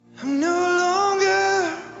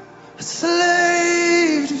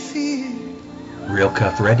Real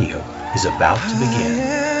Cuff Radio is about to begin.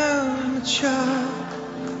 I am a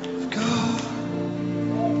child of God.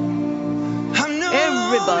 I'm no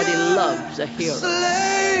Everybody longer loves a a hero.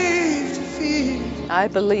 slave to fear. I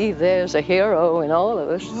believe there's a hero in all of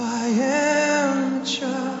us. I am a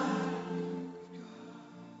child.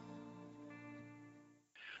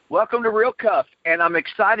 Welcome to Real Cuff, and I'm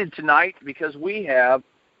excited tonight because we have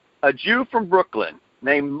a Jew from Brooklyn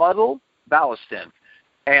named Muddle Ballaston,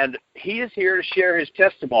 and he is here to share his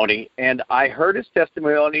testimony, and I heard his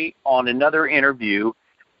testimony on another interview,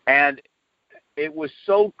 and it was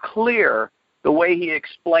so clear the way he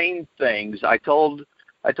explained things. I told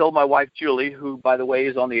my wife, Julie, who, by the way,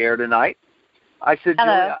 is on the air tonight, I said,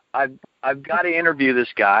 Hello. Julie, I've got to interview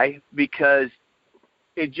this guy because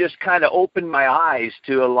it just kind of opened my eyes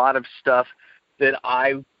to a lot of stuff that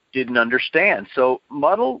I didn't understand. So,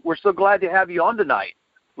 Muddle, we're so glad to have you on tonight.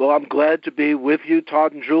 Well, I'm glad to be with you,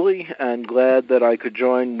 Todd and Julie, and glad that I could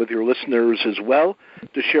join with your listeners as well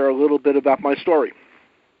to share a little bit about my story.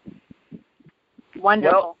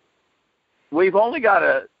 Wonderful. Well, we've only got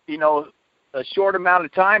a short amount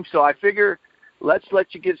of time, so I figure let's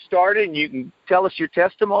let you get started, and you can tell us your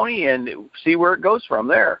testimony and see where it goes from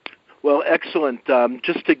there. Well, excellent.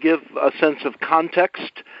 Just to give a sense of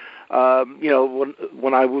context,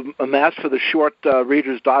 when I am asked for the short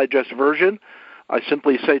Reader's Digest version, I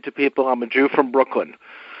simply say to people, I'm a Jew from Brooklyn.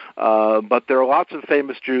 But there are lots of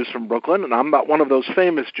famous Jews from Brooklyn, and I'm not one of those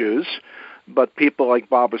famous Jews, but people like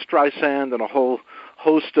Barbra Streisand and a whole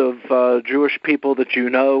host of Jewish people that you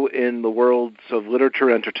know in the worlds of literature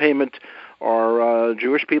and entertainment are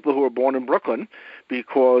Jewish people who were born in Brooklyn,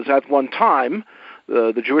 because at one time,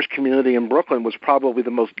 the Jewish community in Brooklyn was probably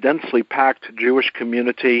the most densely packed Jewish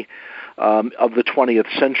community of the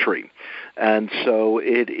 20th century. And so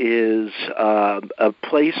it is a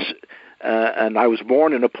place, and I was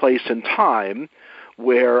born in a place and time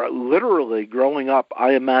where literally growing up,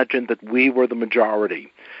 I imagined that we were the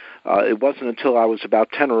majority. It wasn't until I was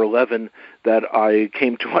about 10 or 11 that I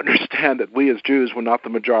came to understand that we as Jews were not the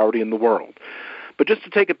majority in the world. But just to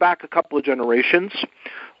take it back a couple of generations,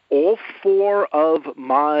 all four of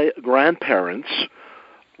my grandparents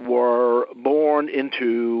were born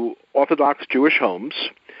into Orthodox Jewish homes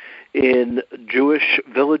in Jewish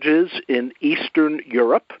villages in Eastern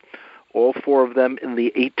Europe, all four of them in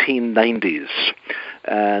the 1890s.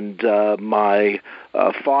 And my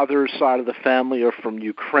father's side of the family are from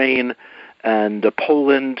Ukraine and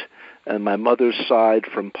Poland, and my mother's side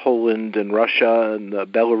from Poland and Russia and the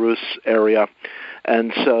Belarus area.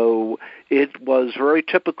 And so it was very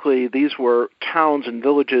typically, these were towns and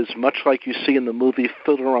villages, much like you see in the movie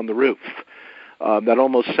Fiddler on the Roof. That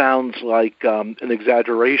almost sounds like an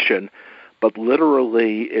exaggeration, but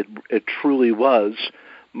literally it truly was.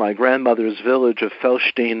 My grandmother's village of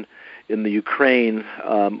Felstein in the Ukraine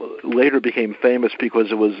later became famous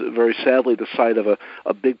because it was very sadly the site of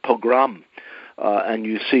a big pogrom. And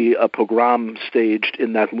you see a pogrom staged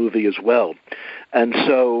in that movie as well. And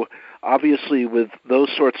so obviously, with those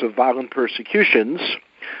sorts of violent persecutions,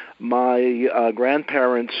 my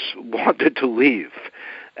grandparents wanted to leave.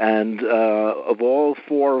 And of all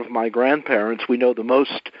four of my grandparents, we know the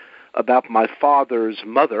most about my father's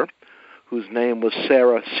mother, whose name was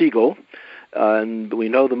Sarah Siegel. And we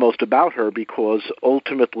know the most about her because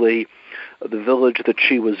ultimately the village that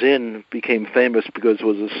she was in became famous because it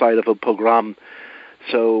was the site of a pogrom.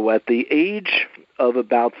 So at the age of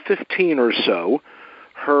about 15 or so,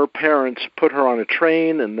 her parents put her on a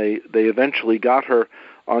train, and they eventually got her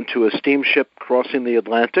onto a steamship crossing the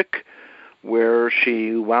Atlantic, where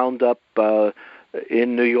she wound up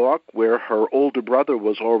in New York, where her older brother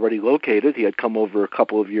was already located. He had come over a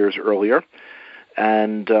couple of years earlier.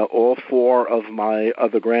 And all four of my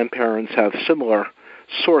other grandparents have similar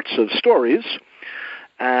sorts of stories.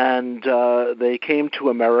 And they came to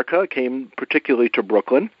America, came particularly to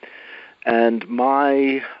Brooklyn. And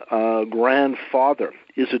my grandfather,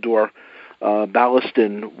 Isidore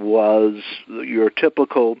Ballaston, was your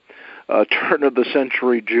typical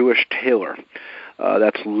turn-of-the-century Jewish tailor.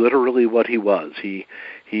 That's literally what he was. He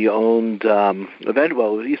owned,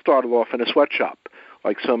 he started off in a sweatshop,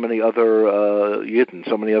 like so many other Yidden,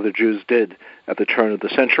 so many other Jews did at the turn of the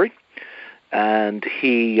century. And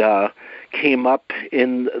he came up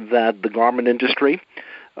in the garment industry,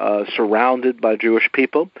 surrounded by Jewish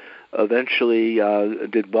people. Eventually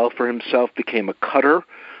did well for himself, became a cutter,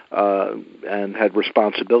 and had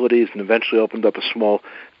responsibilities, and eventually opened up a small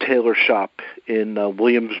tailor shop in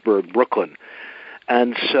Williamsburg, Brooklyn.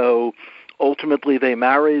 And so ultimately they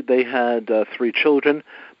married. They had 3 children.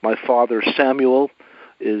 My father, Samuel,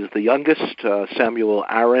 is the youngest. Samuel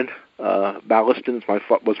Aaron Ballaston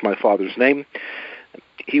was my father's name.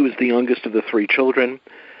 He was the youngest of the three children,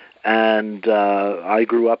 and I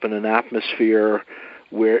grew up in an atmosphere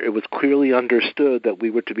where it was clearly understood that we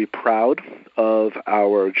were to be proud of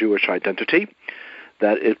our Jewish identity,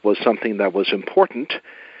 that it was something that was important,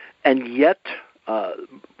 and yet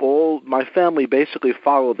all my family basically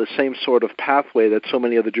followed the same sort of pathway that so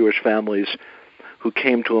many other Jewish families who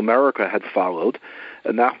came to America had followed,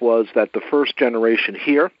 and that was that the first generation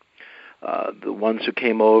here, the ones who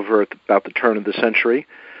came over at about the turn of the century,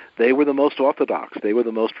 they were the most Orthodox. They were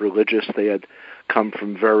the most religious. They had come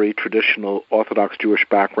from very traditional Orthodox Jewish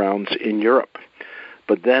backgrounds in Europe.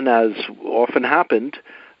 But then, as often happened,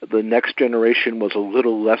 the next generation was a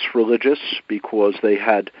little less religious because they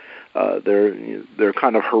had their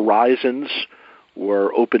kind of horizons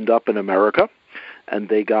were opened up in America, and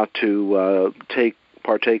they got to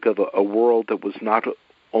partake of a world that was not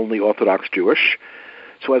only Orthodox Jewish.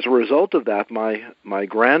 So as a result of that, my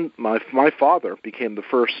father became the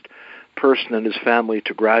first person in his family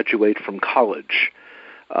to graduate from college.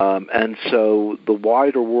 And so the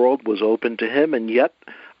wider world was open to him, and yet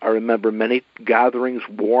I remember many gatherings,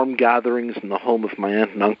 warm gatherings in the home of my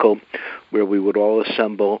aunt and uncle, where we would all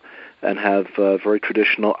assemble and have very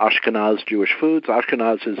traditional Ashkenaz Jewish foods.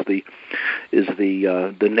 Ashkenaz is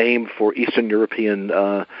the name for Eastern European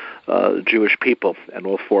Jewish people, and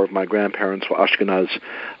all four of my grandparents were Ashkenaz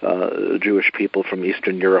Jewish people from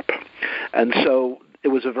Eastern Europe. And so it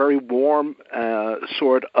was a very warm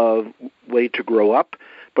sort of way to grow up,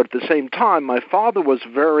 but at the same time, my father was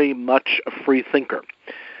very much a free thinker.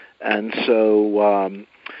 And so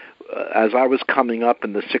as I was coming up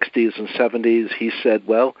in the 60s and 70s, he said,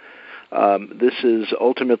 well, this is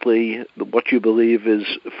ultimately what you believe is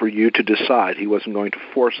for you to decide. He wasn't going to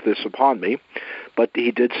force this upon me, but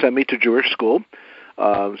he did send me to Jewish school.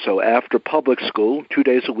 So after public school, 2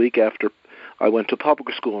 days a week after I went to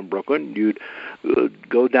public school in Brooklyn, you'd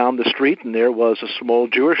go down the street, and there was a small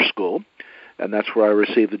Jewish school, and that's where I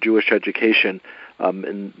received the Jewish education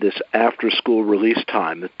in this after-school release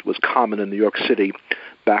time that was common in New York City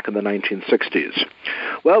back in the 1960s.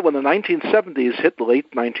 Well, when the 1970s hit, the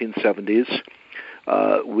late 1970s,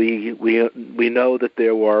 we know that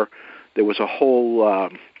there was a whole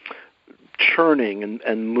churning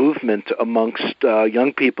and movement amongst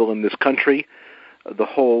young people in this country. The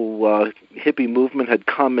whole hippie movement had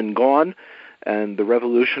come and gone, and the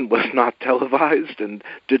revolution was not televised and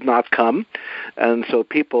did not come. And so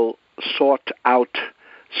people sought out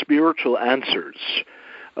spiritual answers.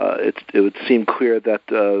 It would seem clear that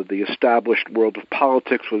the established world of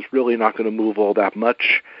politics was really not going to move all that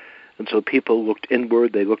much. And so people looked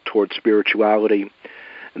inward, they looked toward spirituality.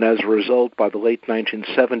 And as a result, by the late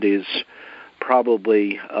 1970s,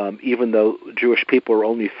 probably, even though Jewish people are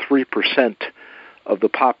only 3% of the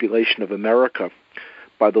population of America,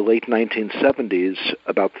 by the late 1970s,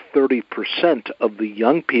 about 30% of the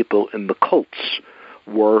young people in the cults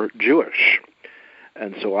were Jewish.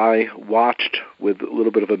 And so I watched with a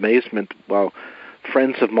little bit of amazement while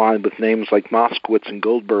friends of mine with names like Moskowitz and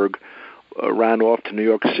Goldberg ran off to New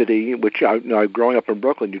York City, which, growing up in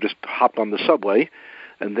Brooklyn, you just hop on the subway,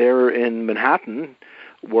 and there in Manhattan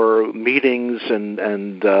were meetings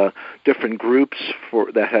and different groups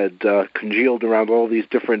that had congealed around all these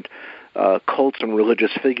different cults and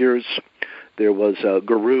religious figures. There was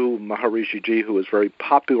Guru Maharishi Ji, who was very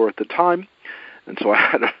popular at the time. And so I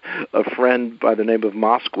had a friend by the name of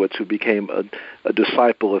Moskowitz who became a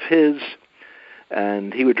disciple of his,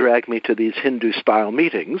 and he would drag me to these Hindu-style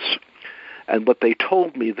meetings. And what they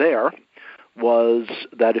told me there was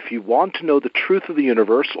that if you want to know the truth of the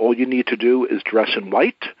universe, all you need to do is dress in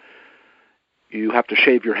white. You have to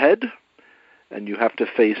shave your head, and you have to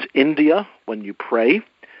face India when you pray.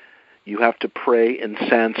 You have to pray in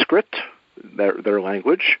Sanskrit, their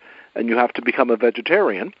language, and you have to become a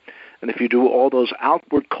vegetarian. And if you do all those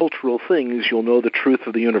outward cultural things, you'll know the truth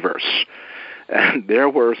of the universe. And there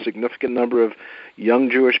were a significant number of young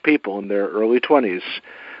Jewish people in their early 20s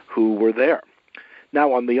who were there.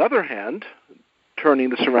 Now, on the other hand, turning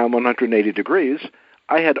this around 180 degrees,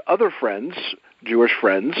 I had other friends, Jewish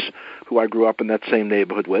friends, who I grew up in that same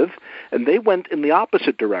neighborhood with, and they went in the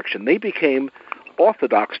opposite direction. They became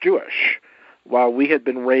Orthodox Jewish. While we had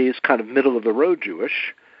been raised kind of middle-of-the-road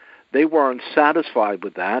Jewish, they weren't satisfied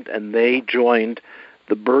with that, and they joined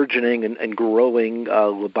the burgeoning and growing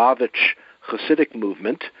Lubavitch Hasidic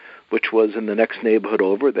movement, which was in the next neighborhood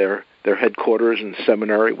over. Their headquarters and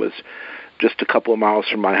seminary was just a couple of miles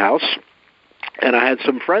from my house. And I had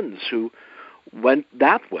some friends who went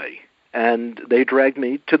that way, and they dragged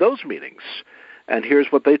me to those meetings. And here's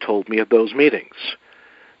what they told me at those meetings,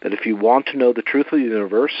 that if you want to know the truth of the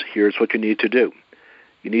universe, here's what you need to do.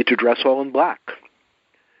 You need to dress all in black.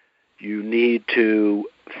 You need to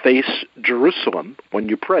face Jerusalem when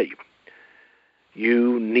you pray.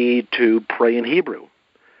 You need to pray in Hebrew.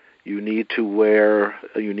 You need to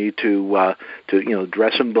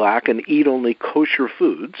dress in black and eat only kosher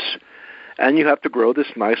foods, and you have to grow this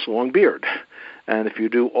nice long beard. And if you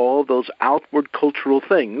do all those outward cultural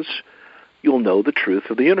things, you'll know the truth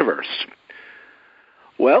of the universe.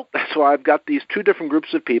 Well, so I've got these two different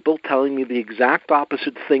groups of people telling me the exact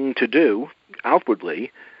opposite thing to do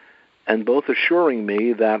outwardly, and both assuring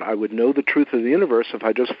me that I would know the truth of the universe if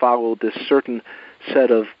I just followed this certain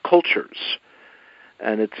set of cultures.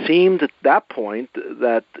 And it seemed at that point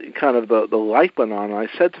that kind of the light went on. I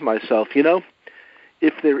said to myself,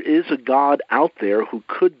 if there is a God out there who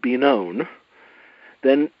could be known,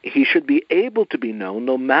 then he should be able to be known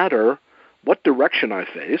no matter what direction I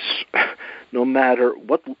face, no matter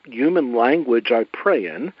what human language I pray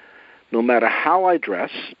in, no matter how I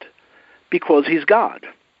dressed, because he's God.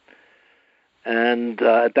 And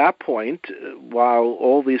at that point, while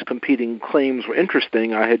all these competing claims were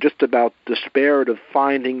interesting, I had just about despaired of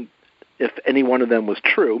finding if any one of them was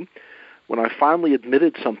true, when I finally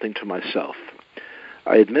admitted something to myself.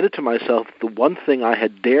 I admitted to myself the one thing I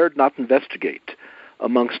had dared not investigate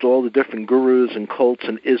amongst all the different gurus and cults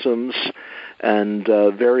and isms and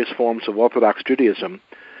various forms of Orthodox Judaism.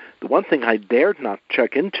 The one thing I dared not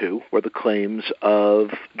check into were the claims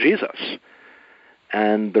of Jesus.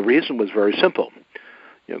 And the reason was very simple.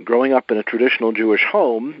 Growing up in a traditional Jewish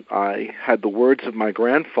home, I had the words of my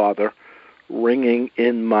grandfather ringing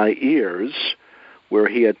in my ears, where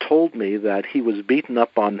he had told me that he was beaten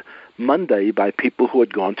up on Monday by people who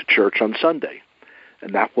had gone to church on Sunday.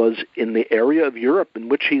 And that was in the area of Europe in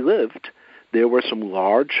which he lived. There were some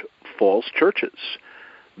large false churches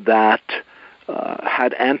that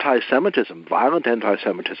had anti-Semitism, violent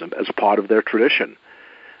anti-Semitism, as part of their tradition.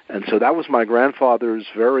 And so that was my grandfather's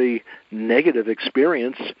very negative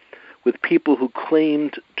experience with people who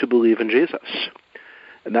claimed to believe in Jesus.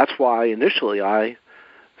 And that's why initially I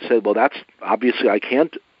said, well, that's obviously I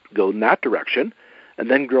can't go in that direction.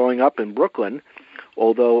 And then growing up in Brooklyn,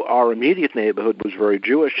 although our immediate neighborhood was very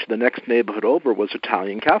Jewish, the next neighborhood over was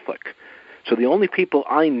Italian Catholic. So the only people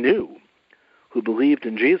I knew who believed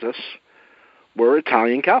in Jesus were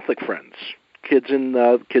Italian Catholic friends, kids in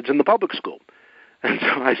the public school. And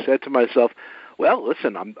so I said to myself, well,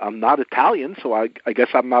 listen, I'm not Italian, so I guess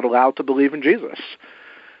I'm not allowed to believe in Jesus.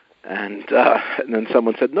 And then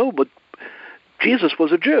someone said, no, but Jesus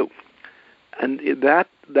was a Jew. And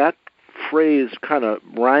that phrase kind of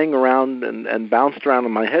rang around and bounced around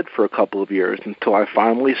in my head for a couple of years until I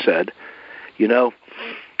finally said,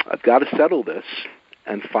 I've got to settle this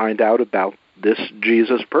and find out about this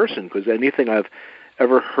Jesus person, because anything I've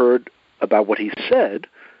ever heard about what he said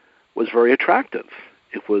was very attractive.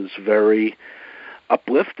 It was very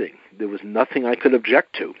uplifting. There was nothing I could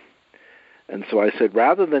object to. And so I said,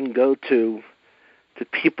 rather than go to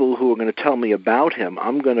people who are going to tell me about him,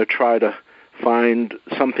 I'm going to try to find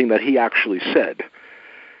something that he actually said.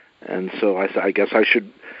 And so I said, I guess I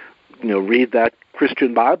should, read that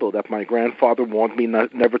Christian Bible that my grandfather warned me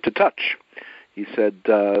never to touch. He said,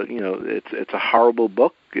 it's a horrible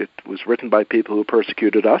book. It was written by people who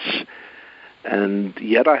persecuted us. And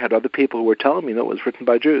yet I had other people who were telling me that it was written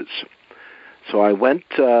by Jews. So I went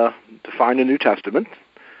to find a New Testament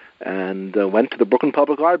and went to the Brooklyn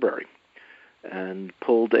Public Library and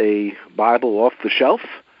pulled a Bible off the shelf,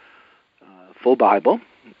 full Bible,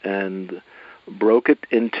 and broke it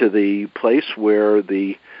into the place where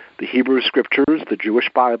the Hebrew Scriptures, the Jewish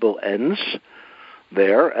Bible, ends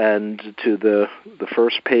there, and to the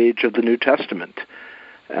first page of the New Testament.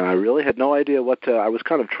 And I really had no idea I was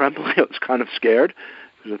kind of trembling. I was kind of scared,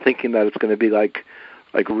 thinking that it's going to be like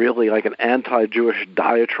really like an anti-Jewish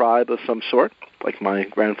diatribe of some sort, like my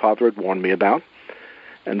grandfather had warned me about.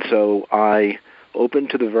 And so I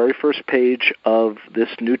opened to the very first page of this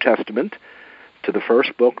New Testament, to the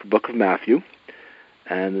first book, the book of Matthew.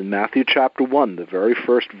 And in Matthew chapter 1, the very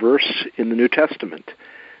first verse in the New Testament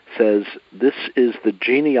says, "This is the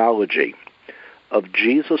genealogy of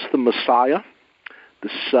Jesus the Messiah, the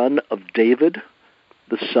son of David,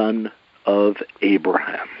 the son of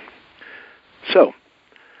Abraham." So,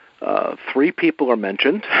 3 people are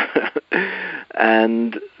mentioned,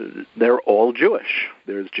 and they're all Jewish.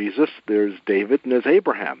 There's Jesus, there's David, and there's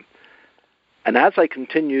Abraham. And as I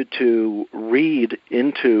continued to read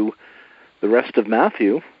into the rest of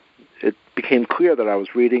Matthew, it became clear that I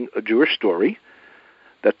was reading a Jewish story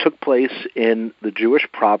that took place in the Jewish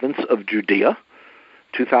province of Judea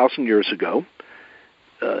 2,000 years ago.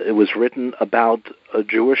 It was written about a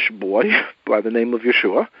Jewish boy by the name of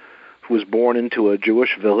Yeshua, who was born into a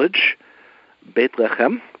Jewish village,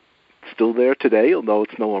 Bethlehem, still there today, although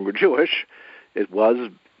it's no longer Jewish. It was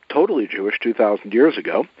totally Jewish 2,000 years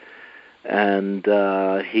ago. And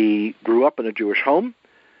he grew up in a Jewish home.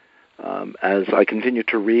 As I continued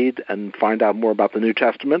to read and find out more about the New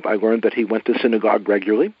Testament, I learned that he went to synagogue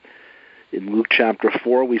regularly. In Luke chapter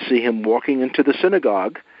 4, we see him walking into the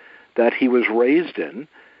synagogue that he was raised in,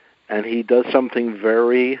 and he does something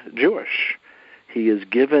very Jewish. He is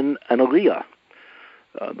given an aliyah.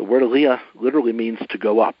 The word aliyah literally means to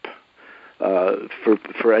go up.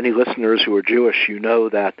 For any listeners who are Jewish, you know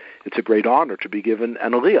that it's a great honor to be given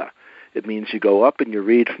an aliyah. It means you go up and you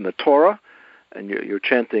read from the Torah, and you're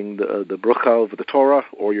chanting the brucha of the Torah,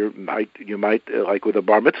 or you might like with a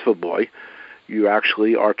bar mitzvah boy, you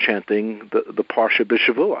actually are chanting the Parsha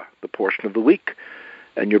B'Shavua, the portion of the week,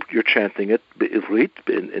 and you're chanting it Ivrit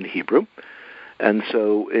in Hebrew. And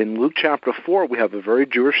so in Luke chapter 4, we have a very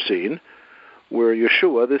Jewish scene where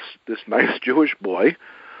Yeshua, this nice Jewish boy,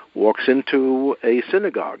 walks into a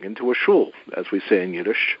synagogue, into a shul, as we say in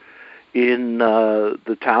Yiddish, in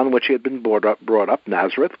the town in which he had been brought up,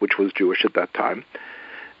 Nazareth, which was Jewish at that time,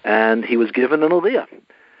 and he was given an aliyah.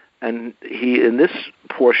 And in this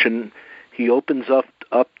portion, he opens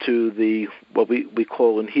up to the what we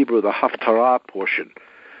call in Hebrew the Haftarah portion,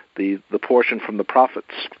 the portion from the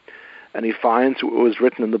prophets, and he finds what was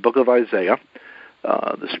written in the book of Isaiah: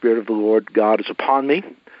 "The Spirit of the Lord God is upon me,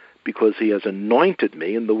 because He has anointed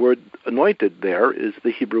me." And the word "anointed" there is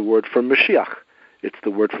the Hebrew word for Mashiach. It's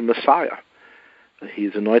the word for Messiah.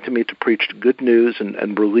 He's anointed me to preach good news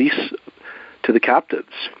and release to the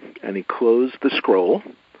captives. And he closed the scroll,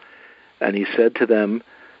 and he said to them,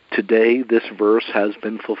 "Today this verse has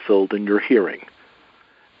been fulfilled in your hearing."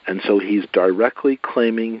 And so he's directly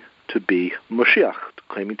claiming to be Mashiach,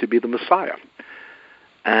 claiming to be the Messiah.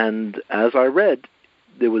 And as I read,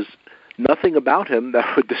 there was nothing about him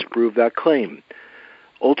that would disprove that claim.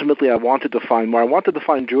 Ultimately, I wanted to find more. I wanted to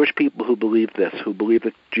find Jewish people who believed this, who believed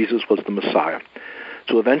that Jesus was the Messiah.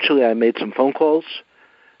 So eventually I made some phone calls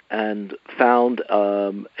and found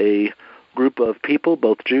a group of people,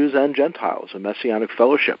 both Jews and Gentiles, a Messianic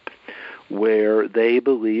fellowship, where they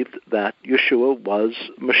believed that Yeshua was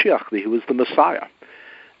Mashiach, that he was the Messiah.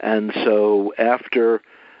 And so after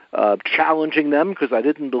challenging them, because I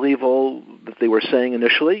didn't believe all that they were saying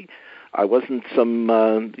initially, I wasn't some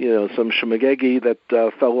shemagegi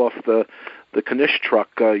that fell off the Knish truck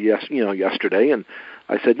yesterday, and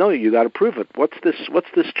I said, "No, you got to prove it. What's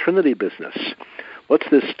this Trinity business? What's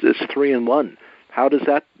this 3-in-1? How does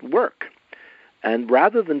that work?" And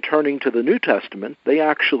rather than turning to the New Testament, they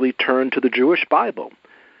actually turned to the Jewish Bible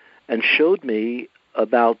and showed me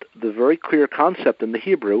about the very clear concept in the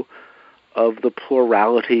Hebrew of the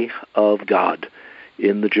plurality of God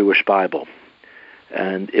in the Jewish Bible.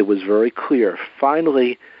 And it was very clear.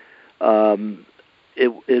 Finally, it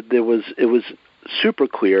was super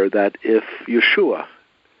clear that if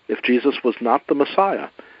Jesus was not the Messiah,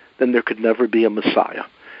 then there could never be a Messiah.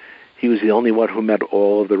 He was the only one who met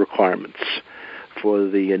all of the requirements for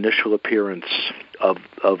the initial appearance of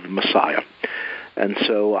Messiah. And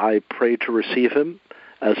so I prayed to receive him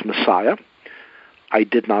as Messiah. I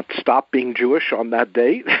did not stop being Jewish on that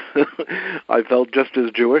day. I felt just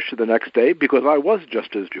as Jewish the next day because I was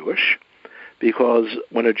just as Jewish. Because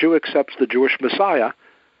when a Jew accepts the Jewish Messiah,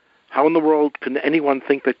 how in the world can anyone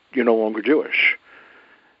think that you're no longer Jewish?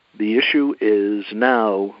 The issue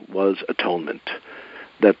was atonement,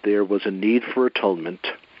 that there was a need for atonement.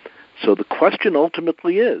 So the question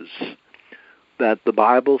ultimately is that the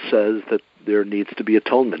Bible says that there needs to be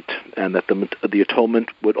atonement, and that the atonement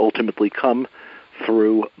would ultimately come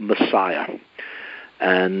through Messiah.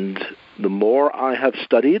 And the more I have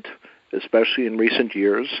studied, especially in recent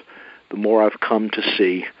years, the more I've come to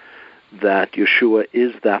see that Yeshua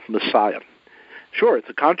is that Messiah. Sure, it's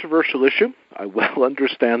a controversial issue. I well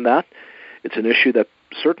understand that. It's an issue that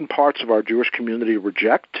certain parts of our Jewish community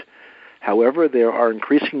reject. However, there are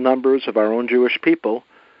increasing numbers of our own Jewish people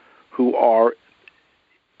who are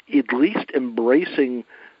at least embracing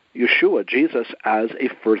Yeshua, Jesus, as a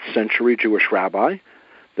first-century Jewish rabbi.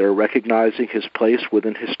 They're recognizing his place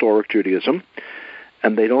within historic Judaism,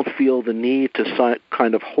 and they don't feel the need to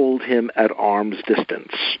kind of hold him at arm's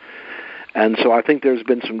distance. And so I think there's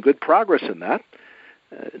been some good progress in that.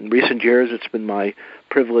 In recent years, it's been my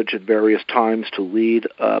privilege at various times to lead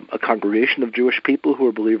a congregation of Jewish people who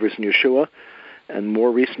are believers in Yeshua, and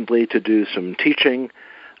more recently to do some teaching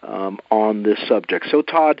on this subject. So,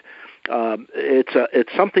 Todd,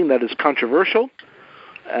 it's something that is controversial,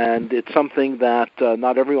 and it's something that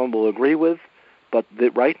not everyone will agree with, but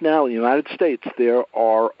that right now in the United States there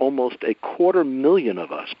are almost 250,000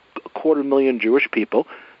 of us, 250,000 Jewish people,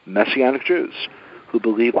 Messianic Jews, who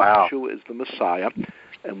believe Wow. that Yeshua is the Messiah,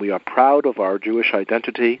 and we are proud of our Jewish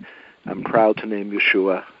identity and proud to name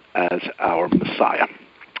Yeshua as our Messiah.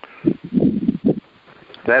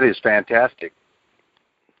 That is fantastic.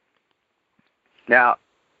 Now,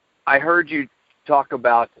 I heard you talk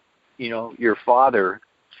about, your father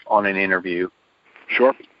on an interview.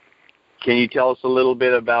 Sure. Can you tell us a little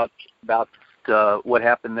bit about what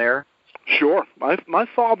happened there? Sure. My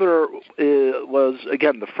father was,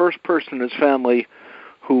 again, the first person in his family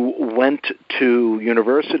who went to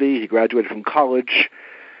university. He graduated from college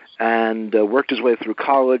and worked his way through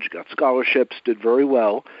college, got scholarships, did very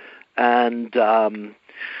well. And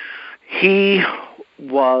he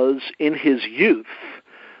was, in his youth,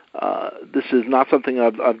 this is not something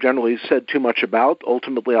I've generally said too much about.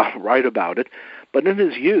 Ultimately, I'll write about it. But in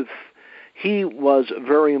his youth, he was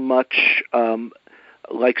very much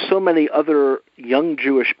like so many other young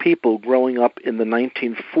Jewish people growing up in the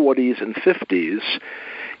 1940s and 50s,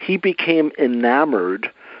 he became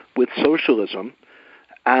enamored with socialism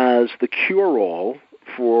as the cure-all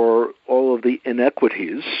for all of the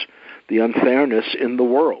inequities, the unfairness in the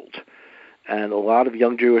world. And a lot of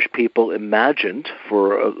young Jewish people imagined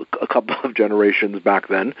for a couple of generations back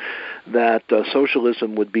then that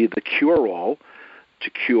socialism would be the cure-all to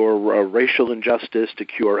cure racial injustice, to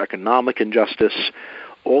cure economic injustice,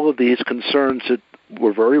 all of these concerns that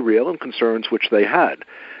were very real and concerns which they had.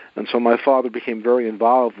 And so my father became very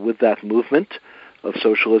involved with that movement of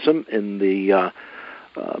socialism in the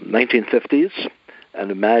 1950s and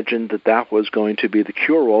imagined that was going to be the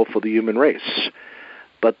cure-all for the human race.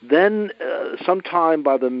 But then sometime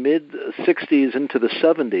by the mid-60s into the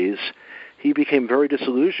 70s, he became very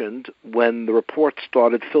disillusioned when the reports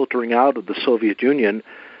started filtering out of the Soviet Union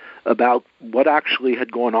about what actually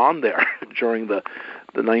had gone on there during the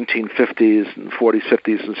 1950s and 40s,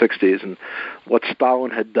 50s, and 60s, and what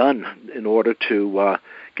Stalin had done in order to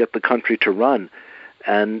get the country to run.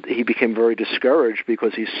 And he became very discouraged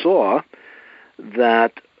because he saw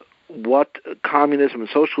that what communism and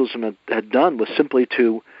socialism had done was simply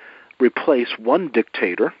to replace one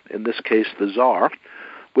dictator, in this case the Tsar,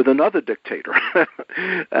 with another dictator,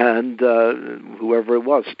 and whoever it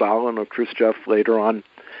was, Stalin or Khrushchev later on.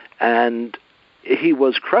 And he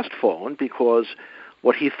was crestfallen because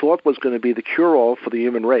what he thought was going to be the cure-all for the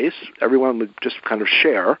human race, everyone would just kind of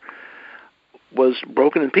share, was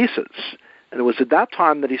broken in pieces. And it was at that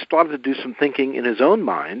time that he started to do some thinking in his own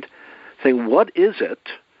mind, saying, what is it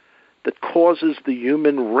that causes the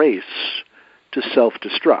human race to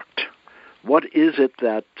self-destruct? What is it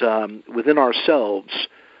that within ourselves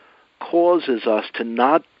causes us to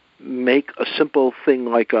not make a simple thing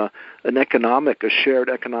like a shared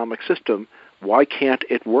economic system? Why can't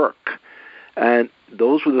it work? And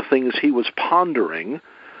those were the things he was pondering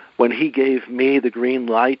when he gave me the green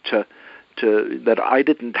light to that I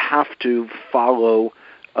didn't have to follow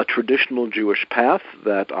a traditional Jewish path,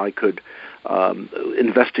 that I could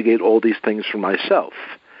investigate all these things for myself.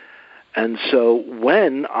 And so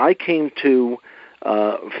when I came to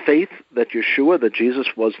faith that Yeshua, that Jesus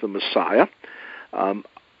was the Messiah,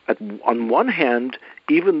 on one hand,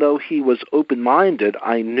 even though he was open-minded,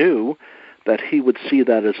 I knew that he would see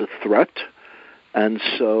that as a threat, and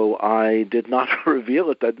so I did not reveal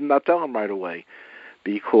it. I did not tell him right away,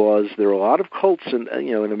 because there are a lot of cults in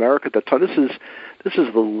America at that time. This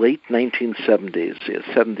is the late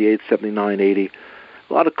 1970s, 78, 79, 80.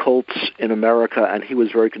 A lot of cults in America, and he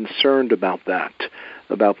was very concerned about that,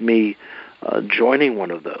 about me joining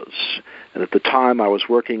one of those. And at the time, I was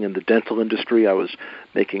working in the dental industry. I was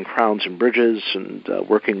making crowns and bridges and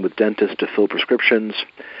working with dentists to fill prescriptions.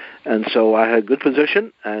 And so I had a good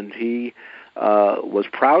position, and he was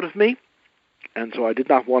proud of me. And so I did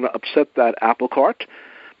not want to upset that apple cart.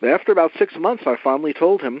 But after about 6 months, I finally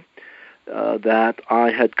told him that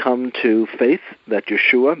I had come to faith that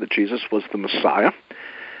Yeshua, that Jesus was the Messiah.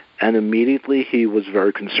 And immediately he was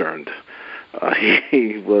very concerned.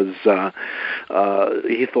 He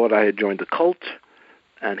thought I had joined a cult,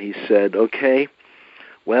 and he said, okay,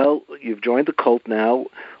 well, you've joined the cult now.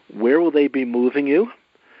 Where will they be moving you?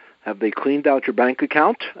 Have they cleaned out your bank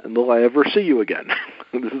account? And will I ever see you again?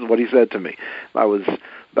 This is what he said to me. I was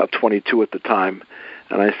about 22 at the time.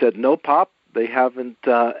 And I said, no, Pop, they haven't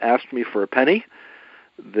asked me for a penny.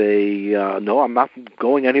 No, I'm not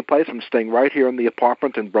going anyplace. I'm staying right here in the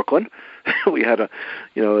apartment in Brooklyn. We had a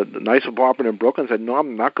nice apartment in Brooklyn. I said, no,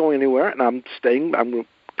 I'm not going anywhere, and I'm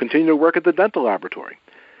continuing to work at the dental laboratory.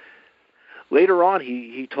 Later on,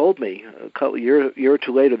 he told me a year or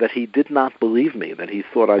two later that he did not believe me, that he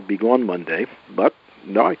thought I'd be gone one day. But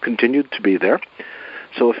no, I continued to be there.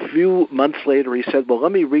 So a few months later, he said, well,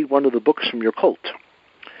 let me read one of the books from your cult.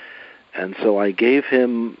 And so I gave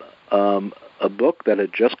him a book that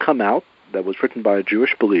had just come out that was written by a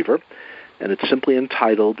Jewish believer, and it's simply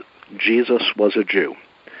entitled Jesus Was a Jew.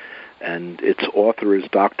 And its author is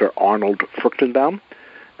Dr. Arnold Fruchtenbaum,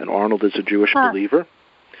 and Arnold is a Jewish believer.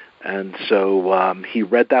 And so he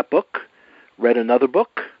read that book, read another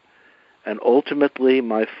book, and ultimately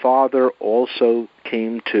my father also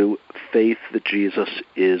came to faith that Jesus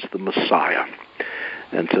is the Messiah.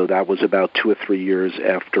 And so that was about 2 or 3 years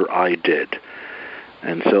after I did.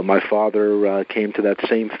 And so my father came to that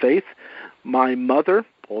same faith. My mother,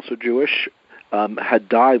 also Jewish, had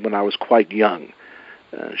died when I was quite young.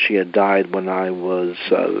 She had died when I was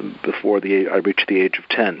I reached the age of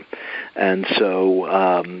 10. And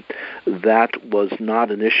so that was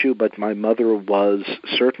not an issue, but my mother was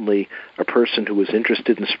certainly a person who was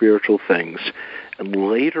interested in spiritual things. And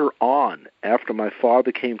later on, after my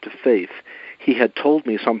father came to faith, he had told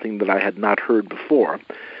me something that I had not heard before,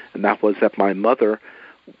 and that was that my mother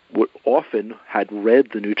often had read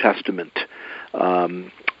the New Testament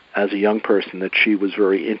as a young person, that she was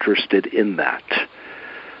very interested in that.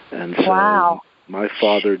 And so my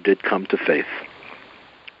father did come to faith.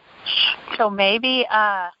 So maybe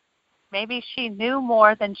she knew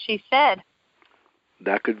more than she said.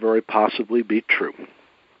 That could very possibly be true.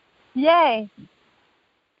 Yay.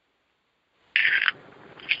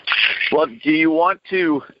 Well, where do you want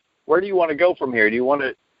to go from here? Do you want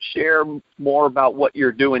to share more about what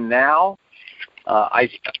you're doing now? I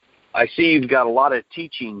see you've got a lot of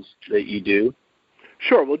teachings that you do.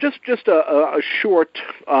 Sure. Well, just a short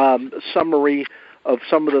summary of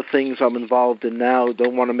some of the things I'm involved in now.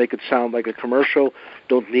 Don't want to make it sound like a commercial.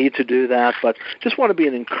 Don't need to do that, but just want to be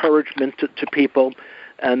an encouragement to people.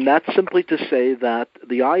 And that's simply to say that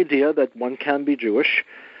the idea that one can be Jewish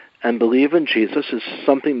and believe in Jesus is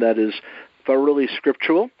something that is thoroughly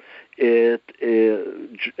scriptural. It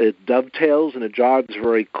dovetails and it jogs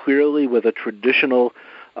very clearly with a traditional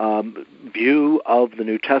view of the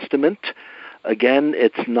New Testament. Again,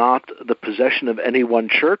 it's not the possession of any one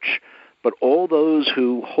church, but all those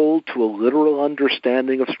who hold to a literal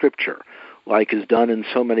understanding of Scripture, like is done in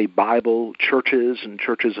so many Bible churches and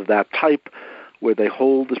churches of that type, where they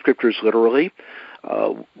hold the Scriptures literally.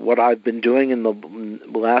 What I've been doing in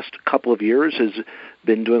the last couple of years has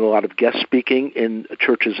been doing a lot of guest speaking in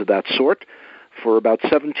churches of that sort. For about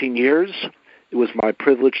 17 years, it was my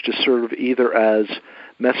privilege to serve either as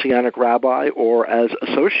Messianic rabbi or as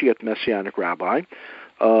associate Messianic rabbi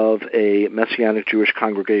of a Messianic Jewish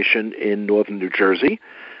congregation in northern New Jersey.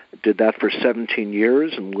 Did that for 17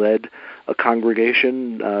 years and led a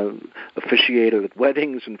congregation, officiated at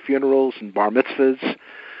weddings and funerals and bar mitzvahs,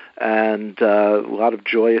 and a lot of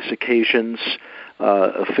joyous occasions,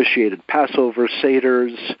 officiated Passover,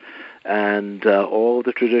 Seders, and all of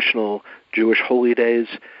the traditional Jewish holy days.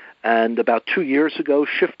 And about 2 years ago,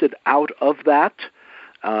 shifted out of that,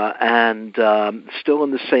 and still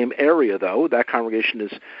in the same area, though. That congregation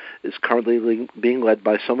is currently being led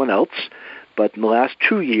by someone else. But in the last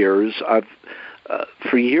 2 years,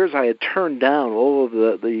 for years I had turned down all of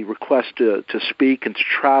the requests to speak and to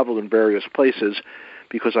travel in various places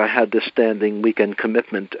because I had this standing weekend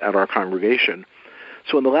commitment at our congregation.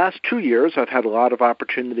 So in the last 2 years, I've had a lot of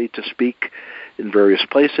opportunity to speak in various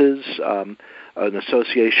places. An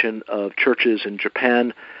association of churches in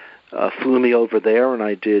Japan flew me over there, and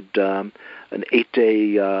I did an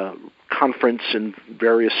 8-day conference in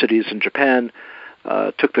various cities in Japan.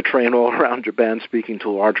 Took the train all around Japan, speaking to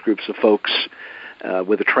large groups of folks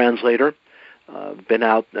with a translator. Been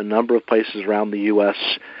out a number of places around the U.S.,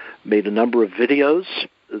 made a number of videos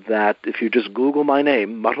that if you just Google my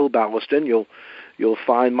name, Muttle Ballaston, you'll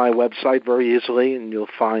find my website very easily, and you'll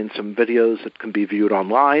find some videos that can be viewed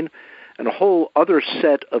online, and a whole other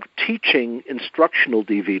set of teaching instructional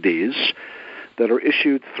DVDs that are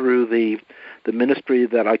issued through the ministry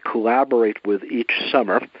that I collaborate with each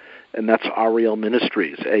summer, and that's Ariel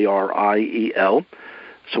Ministries, A-R-I-E-L.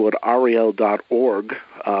 So at ariel.org,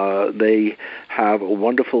 they have a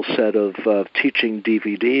wonderful set of teaching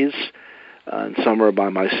DVDs, and some are by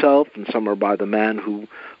myself, and some are by the man who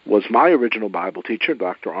was my original Bible teacher,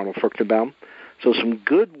 Dr. Arnold Fruchtenbaum. So some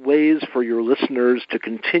good ways for your listeners to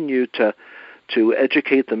continue to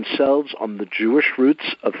educate themselves on the Jewish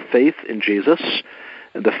roots of faith in Jesus,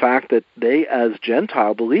 and the fact that they, as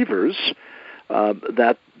Gentile believers,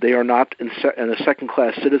 that they are not in a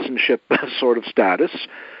second-class citizenship sort of status,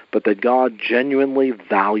 but that God genuinely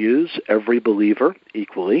values every believer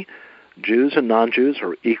equally. Jews and non-Jews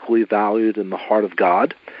are equally valued in the heart of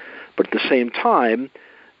God. But at the same time,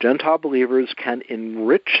 Gentile believers can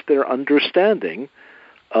enrich their understanding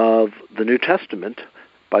of the New Testament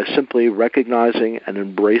by simply recognizing and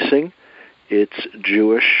embracing its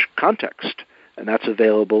Jewish context, and that's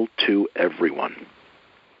available to everyone.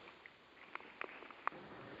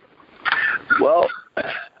 Well,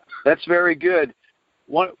 that's very good.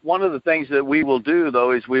 One of the things that we will do,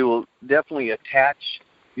 though, is we will definitely attach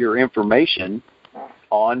your information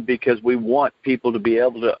on, because we want people to be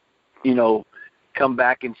able to, come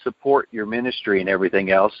back and support your ministry and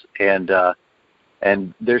everything else. And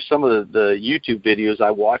there's some of the YouTube videos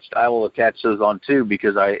I watched. I will attach those on too,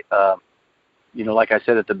 because like I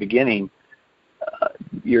said at the beginning,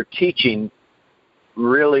 your teaching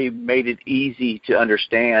really made it easy to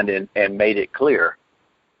understand and made it clear.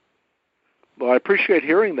 Well, I appreciate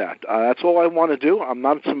hearing that. That's all I want to do. I'm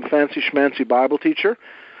not some fancy schmancy Bible teacher.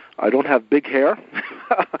 I don't have big hair.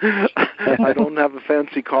 I don't have a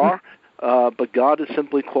fancy car. But God has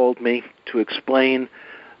simply called me to explain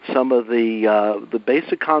some of the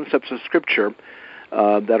basic concepts of Scripture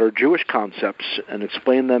that are Jewish concepts, and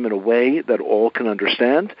explain them in a way that all can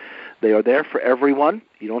understand. They are there for everyone.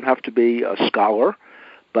 You don't have to be a scholar,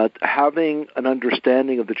 but having an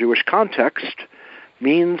understanding of the Jewish context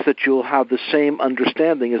means that you'll have the same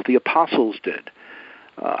understanding as the apostles did.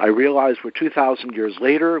 I realize we're 2,000 years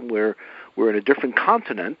later, we're in a different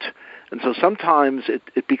continent, and so sometimes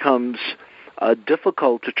it becomes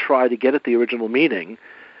difficult to try to get at the original meaning,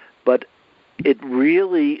 but it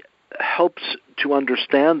really helps to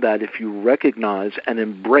understand that if you recognize and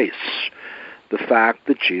embrace the fact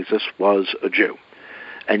that Jesus was a Jew.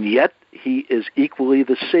 And yet he is equally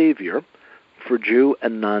the Savior for Jew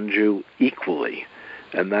and non-Jew equally.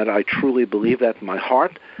 And that I truly believe that in my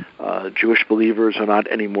heart. Jewish believers are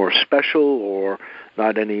not any more special or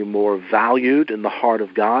not any more valued in the heart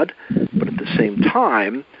of God, but at the same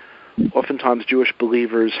time, oftentimes Jewish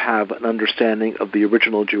believers have an understanding of the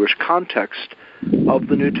original Jewish context of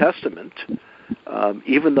the New Testament,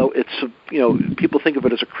 even though it's, people think of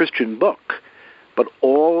it as a Christian book, but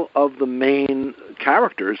all of the main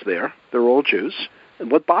characters there, they're all Jews.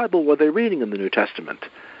 And what Bible were they reading in the New Testament?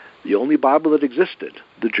 The only Bible that existed,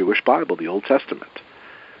 the Jewish Bible, the Old Testament.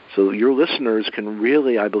 So your listeners can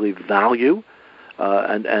really, I believe, value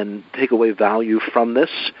and take away value from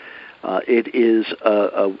this. It is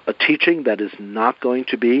a teaching that is not going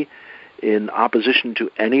to be in opposition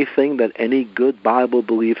to anything that any good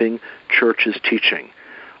Bible-believing church is teaching.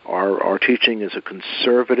 Our teaching is a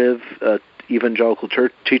conservative evangelical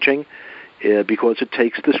church teaching because it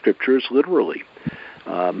takes the Scriptures literally.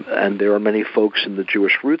 And there are many folks in the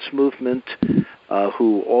Jewish Roots movement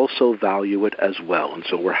who also value it as well. And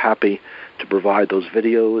so we're happy to provide those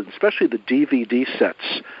videos, especially the DVD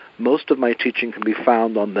sets. Most of my teaching can be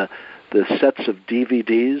found on the sets of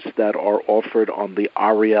DVDs that are offered on the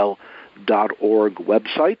Ariel.org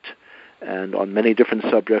website, and on many different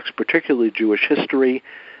subjects, particularly Jewish history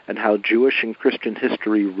and how Jewish and Christian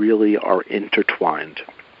history really are intertwined.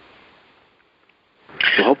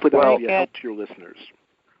 So hopefully that will be a help to your listeners.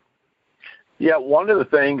 Yeah, one of the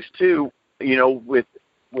things, too,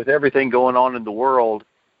 with everything going on in the world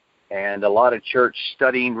and a lot of church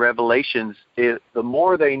studying Revelations, the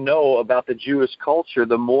more they know about the Jewish culture,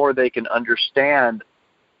 the more they can understand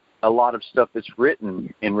a lot of stuff that's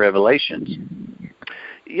written in Revelations.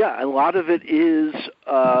 Yeah, a lot of it is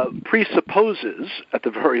presupposes, at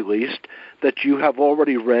the very least, that you have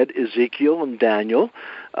already read Ezekiel and Daniel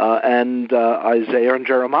and Isaiah and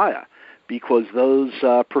Jeremiah, because those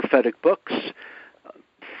prophetic books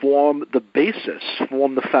form the basis,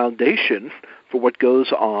 form the foundation for what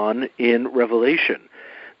goes on in Revelation.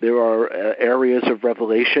 There are areas of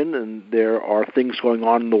Revelation, and there are things going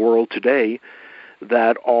on in the world today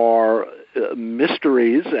that are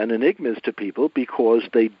mysteries and enigmas to people because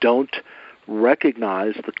they don't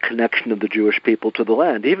recognize the connection of the Jewish people to the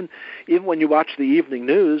land. Even when you watch the evening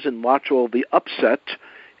news and watch all the upset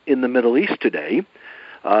in the Middle East today,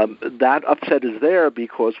 that upset is there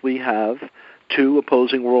because we have two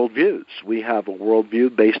opposing worldviews. We have a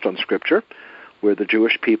worldview based on Scripture, where the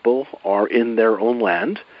Jewish people are in their own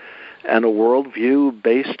land, and a worldview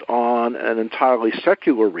based on an entirely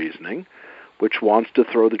secular reasoning, which wants to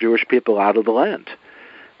throw the Jewish people out of the land.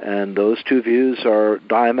 And those two views are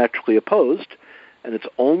diametrically opposed, and it's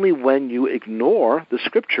only when you ignore the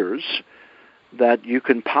Scriptures that you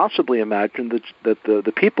can possibly imagine that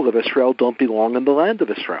the people of Israel don't belong in the land of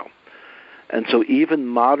Israel. And so even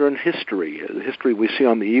modern history, the history we see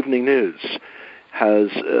on the evening news,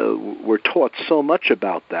 we're taught so much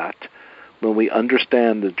about that when we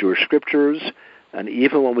understand the Jewish Scriptures, and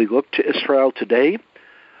even when we look to Israel today.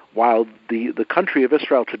 While the country of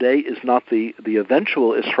Israel today is not the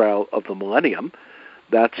eventual Israel of the millennium,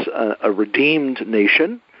 that's a redeemed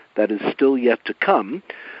nation that is still yet to come.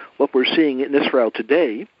 What we're seeing in Israel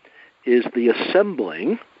today is the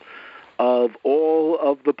assembling of all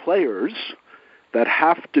of the players that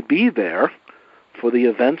have to be there for the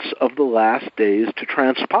events of the last days to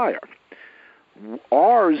transpire.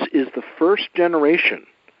 Ours is the first generation,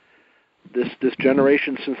 this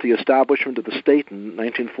generation since the establishment of the state in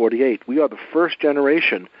 1948. We are the first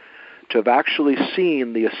generation to have actually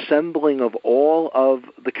seen the assembling of all of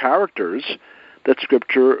the characters that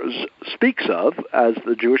Scripture speaks of as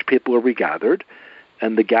the Jewish people are regathered,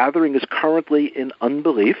 and the gathering is currently in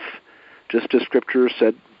unbelief, just as Scripture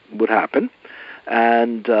said would happen,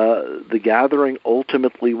 and the gathering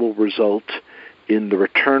ultimately will result in the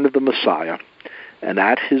return of the Messiah, and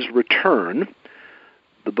at his return,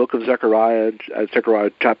 the book of Zechariah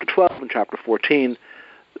chapter 12 and chapter 14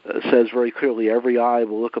 says very clearly, every eye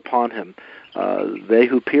will look upon him. They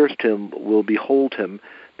who pierced him will behold him.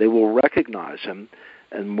 They will recognize him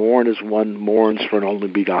and mourn as one mourns for an only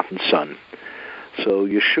begotten son. So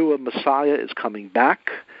Yeshua, Messiah, is coming back.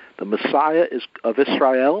 The Messiah of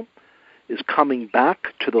Israel is coming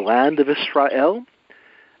back to the land of Israel,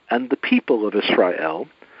 and the people of Israel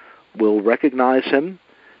will recognize him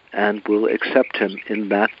and will accept him in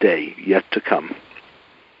that day yet to come.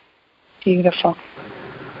 Beautiful.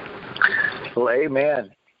 Well,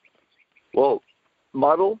 amen. Well,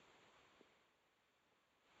 Muddle,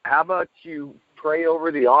 how about you pray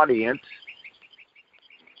over the audience,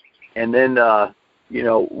 and then,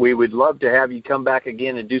 we would love to have you come back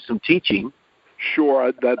again and do some teaching.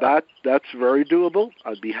 Sure, that's very doable.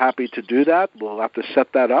 I'd be happy to do that. We'll have to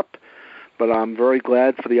set that up, but I'm very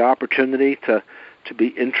glad for the opportunity to be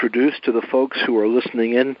introduced to the folks who are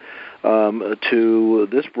listening in to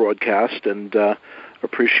this broadcast, and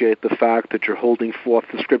appreciate the fact that you're holding forth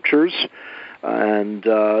the Scriptures. And,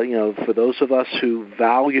 for those of us who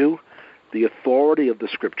value the authority of the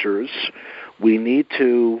Scriptures, we need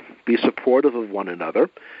to be supportive of one another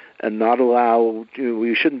and not allow,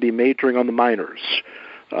 we shouldn't be majoring on the minors.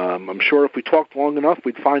 I'm sure if we talked long enough,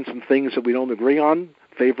 we'd find some things that we don't agree on,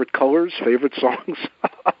 favorite colors, favorite songs,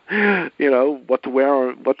 what to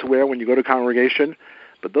wear when you go to congregation.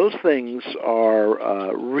 But those things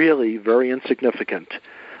are really very insignificant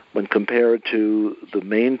when compared to the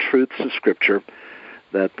main truths of Scripture,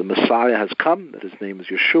 that the Messiah has come, that his name is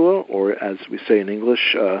Yeshua, or as we say in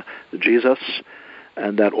English, Jesus,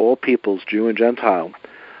 and that all peoples, Jew and Gentile,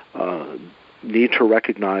 need to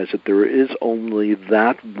recognize that there is only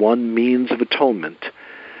that one means of atonement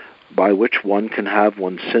by which one can have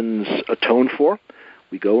one's sins atoned for.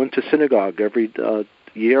 We go into synagogue every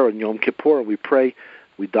year on Yom Kippur, we pray,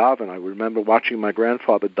 we daven. I remember watching my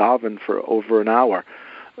grandfather daven for over an hour,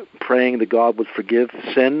 praying that God would forgive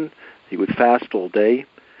sin. He would fast all day.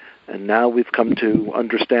 And now we've come to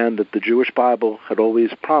understand that the Jewish Bible had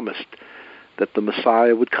always promised that the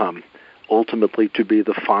Messiah would come, ultimately to be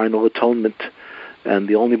the final atonement and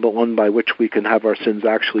the only one by which we can have our sins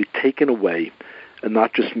actually taken away and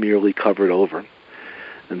not just merely covered over.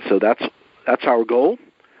 And so that's our goal.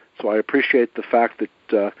 So I appreciate the fact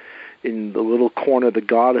that in the little corner that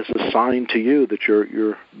God has assigned to you, that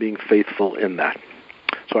you're being faithful in that.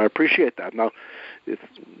 So I appreciate that. Now,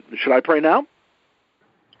 should I pray now?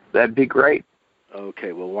 That'd be great.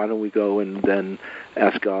 Okay, well, why don't we go and then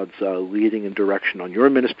ask God's leading and direction on your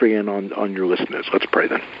ministry and on your listeners. Let's pray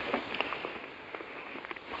then.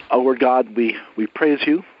 Oh, Lord God, we praise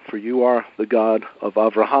you, for you are the God of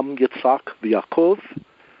Avraham, Yitzhak, Yaakov,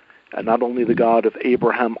 and not only the God of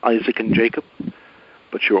Abraham, Isaac, and Jacob,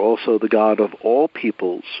 but you're also the God of all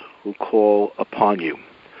peoples who call upon you.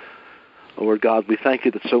 Oh, Lord God, we thank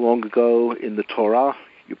you that so long ago in the Torah,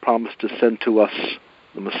 you promised to send to us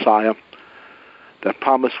the Messiah. That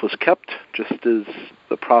promise was kept, just as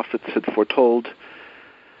the prophets had foretold.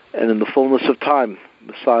 And in the fullness of time,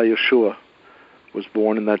 Messiah Yeshua was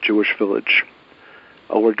born in that Jewish village.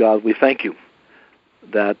 Oh, Lord God, we thank you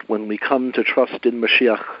that when we come to trust in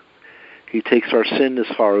Mashiach, he takes our sin as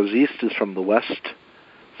far as east is from the west,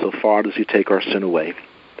 so far does he take our sin away.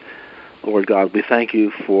 Lord God, we thank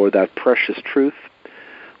you for that precious truth.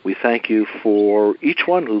 We thank you for each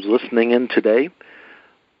one who's listening in today.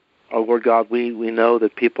 Oh, Lord God, we know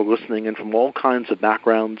that people listening in from all kinds of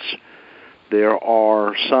backgrounds. There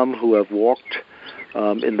are some who have walked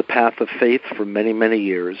in the path of faith for many, many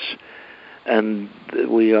years. And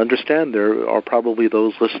we understand there are probably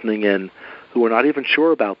those listening in who are not even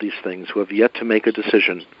sure about these things, who have yet to make a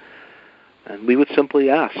decision. And we would simply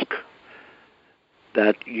ask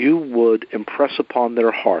that you would impress upon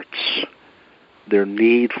their hearts their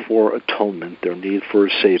need for atonement, their need for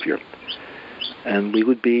a Savior. And we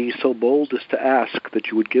would be so bold as to ask that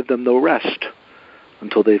you would give them no rest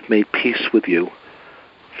until they've made peace with you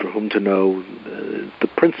for whom to know the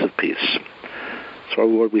Prince of Peace. So,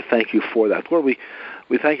 Lord, we thank you for that. Lord, we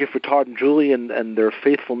thank you for Todd and Julie and their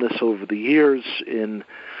faithfulness over the years in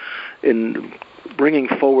bringing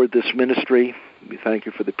forward this ministry. We thank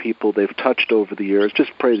you for the people they've touched over the years.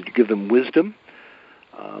 Just pray that you give them wisdom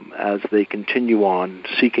as they continue on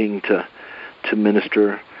seeking to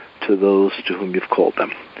minister to those to whom you've called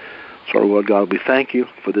them. So, Lord God, we thank you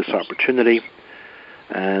for this opportunity,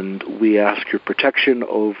 and we ask your protection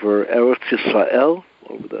over Eretz Yisrael,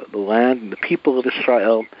 over the land and the people of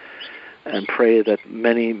Israel, and pray that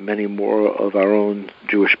many, many more of our own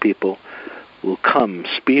Jewish people will come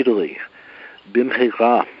speedily,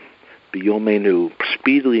 bimheira, b'yomenu,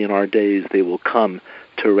 speedily in our days they will come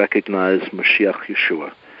to recognize Mashiach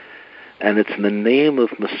Yeshua. And it's in the name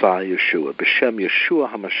of Messiah Yeshua, B'Shem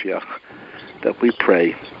Yeshua HaMashiach, that we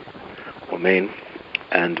pray. Amen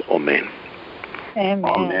and Amen. Amen.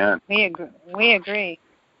 Amen. We agree.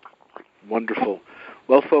 Wonderful.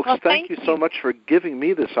 Well, folks, thank you so much for giving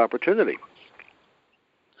me this opportunity.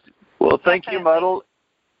 Well, thank you, Muddle.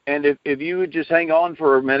 And if you would just hang on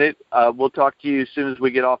for a minute, we'll talk to you as soon as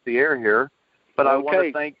we get off the air here. But I want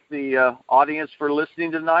to thank the audience for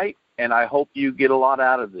listening tonight, and I hope you get a lot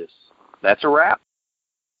out of this. That's a wrap.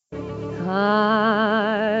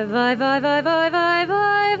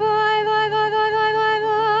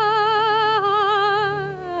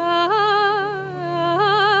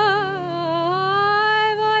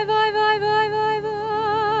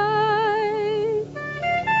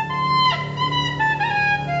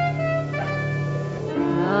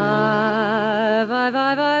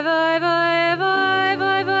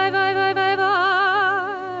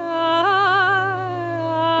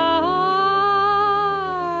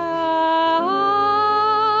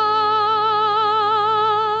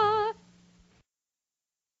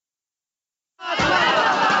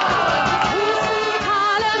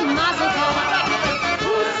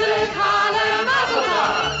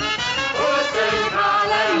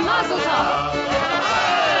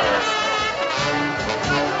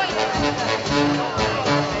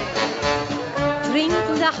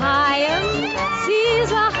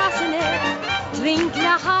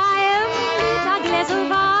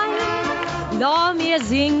 Lass mir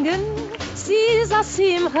singen, Sisa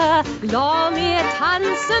Simcha, lass mir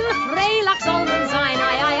tanzen, Freilach soll man sein,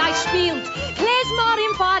 ai, ai, ai, spielt,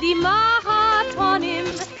 Klezmarim vor die Maratonim,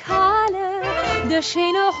 Kalle, de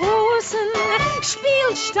schöne Hosen,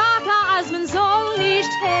 spielt starker, als man soll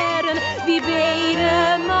nicht hören, wie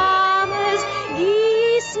beide Mames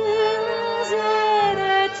gießen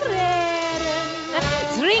seine Tränen,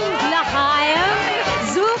 trinkt Lachaim,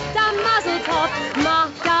 sucht am Maseltopf,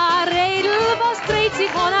 macht da Redel, was dreht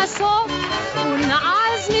sich von der Sof, und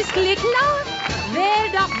als missglück lacht, wer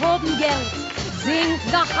doch oben Geld, singt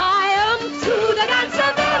Lachaim zu der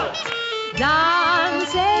ganzen Welt.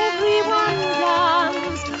 Dance, everyone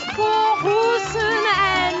dance, for Hussen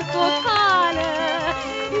and for Kalle,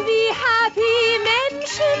 wie happy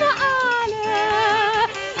Menschen alle,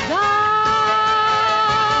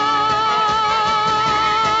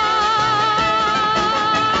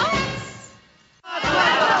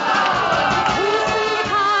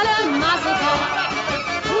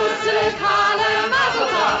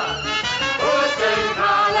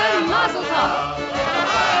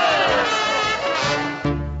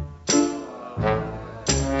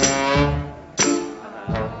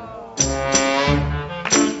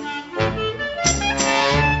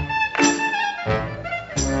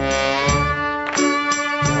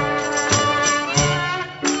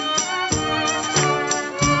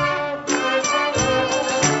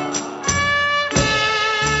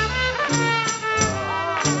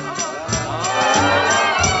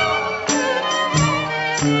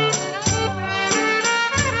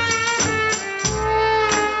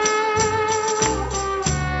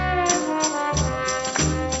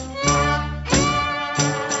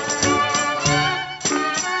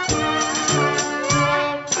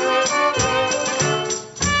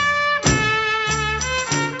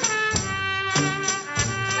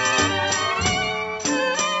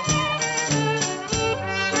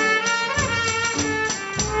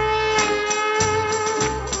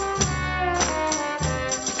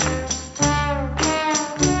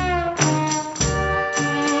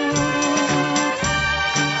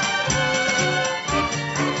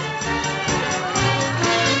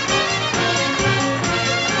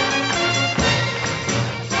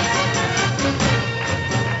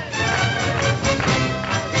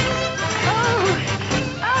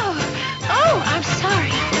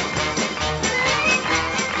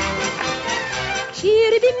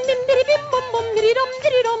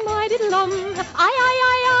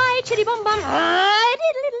 I, chitty bum bum,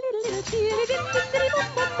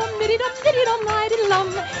 Tiddidom, tiddidom, tiddidom.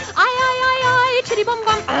 Ai, ai, ai, ai, tiddibom,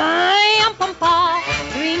 bom, ai, am, pom, pa.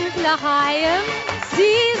 Trink lachaim,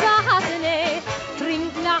 Caesar hasene.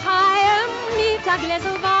 Trink lachaim, mit a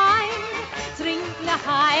Gläsel Wein. Trink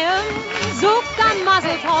lachaim, sucht an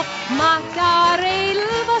Maseltopf, macht a Redel,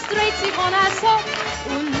 was dreht sich von a Sopf.